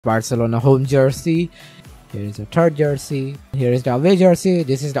Barcelona home jersey. Here is the third jersey. Here is the away jersey.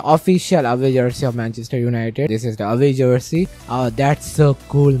 This is the official away jersey of Manchester United. This is the away jersey. Oh, that's so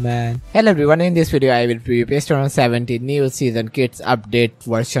cool, man. Hello everyone, in this video I will preview PES 17 new season kits update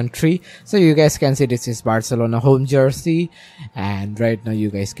version 3. So you guys can see this is Barcelona home jersey, and right now you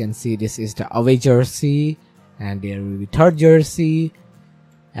guys can see this is the away jersey, and there will be third jersey,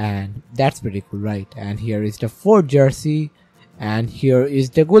 and that's pretty cool, right? And here is the fourth jersey, and here is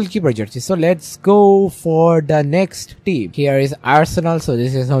the goalkeeper jersey. So let's go for the next team. Here is Arsenal. So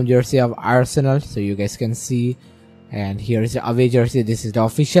this is home jersey of Arsenal, so you guys can see. And here is the away jersey. This is the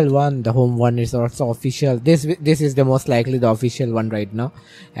official one. The home one is also official. This is the most likely the official one right now.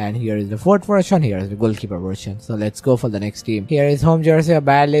 And here is the fourth version. Here is the goalkeeper version. So let's go for the next team. Here is home jersey of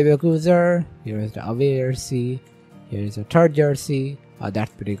Bayer Leverkusen. Here is the away jersey. Here is the third jersey. Oh,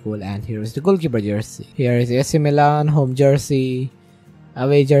 that's pretty cool. And here is the goalkeeper jersey. Here is AC Milan home jersey,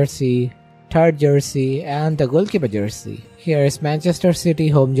 away jersey, third jersey, and the goalkeeper jersey. Here is Manchester City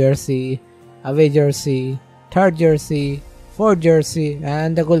home jersey, away jersey, third jersey, fourth jersey,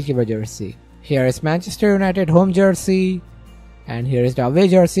 and the goalkeeper jersey. Here is Manchester United home jersey, and here is the away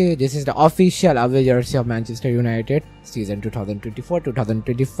jersey. This is the official away jersey of Manchester United season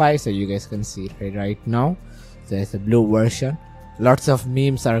 2024-2025. So you guys can see it right now. So there's the blue version. Lots of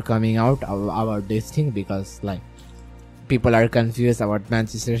memes are coming out about this thing because like people are confused about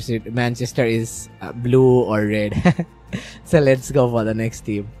Manchester City. Manchester is blue or red. So let's go for the next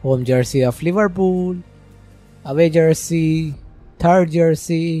team. Home jersey of Liverpool, away jersey, third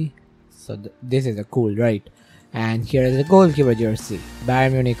jersey. So this is a cool, right? And here is the goalkeeper jersey.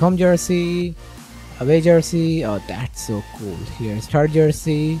 Bayern Munich home jersey, away jersey. Oh, that's so cool. Here's third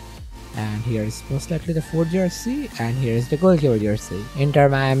jersey. And here is most likely the fourth jersey, and here is the goalkeeper jersey. Inter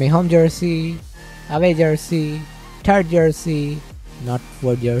Miami home jersey, away jersey, third jersey, not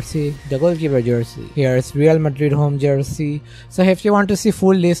fourth jersey, the goalkeeper jersey. Here is Real Madrid home jersey. So if you want to see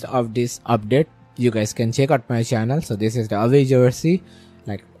full list of this update, you guys can check out my channel. So this is the away jersey.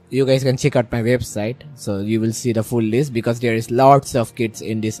 Like you guys can check out my website, so you will see the full list because there is lots of kits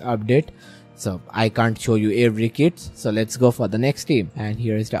in this update. So I can't show you every kit. So let's go for the next team. And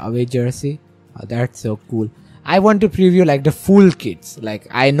here is the away jersey. Oh, that's so cool. I want to preview like the full kits. Like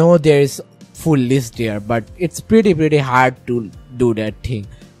I know there is full list there, but it's pretty hard to do that thing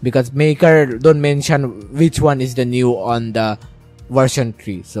because maker don't mention which one is the new on the version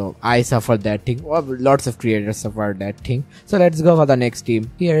 3. So I suffered that thing. Well, lots of creators suffered that thing. So let's go for the next team.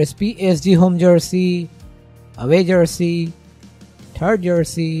 Here is PSG home jersey, away jersey, third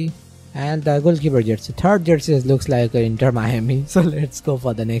jersey, and the goalkeeper jersey. Third jersey looks like Inter Miami. So let's go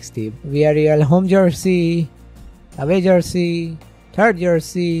for the next team. Villarreal home jersey, away jersey, third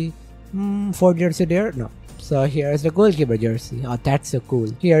jersey, fourth jersey there? No. So here is the goalkeeper jersey. Oh, that's so cool.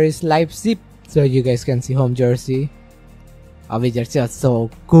 Here is Leipzig. So you guys can see home jersey, away jersey. Oh, so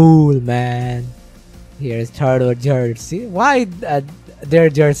cool, man. Here is third jersey. Why their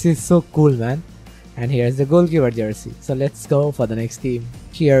jersey is so cool, man. And here's the goalkeeper jersey. So let's go for the next team.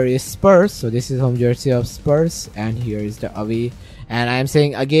 Here is Spurs. So this is home jersey of Spurs, and here is the away. And I'm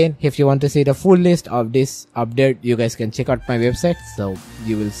saying again, if you want to see the full list of this update, you guys can check out my website. So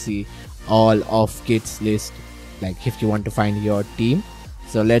you will see all of kits list, like if you want to find your team.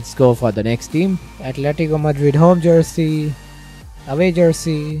 So let's go for the next team. Atletico Madrid home jersey, away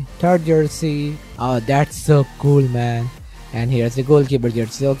jersey, third jersey. Oh, that's so cool, man. And here's the goalkeeper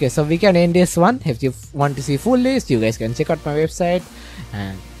jersey. Okay, so we can end this one. If you want to see full list, you guys can check out my website,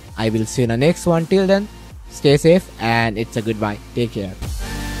 and I will see you in the next one. Till then, stay safe, and it's a goodbye. Take care.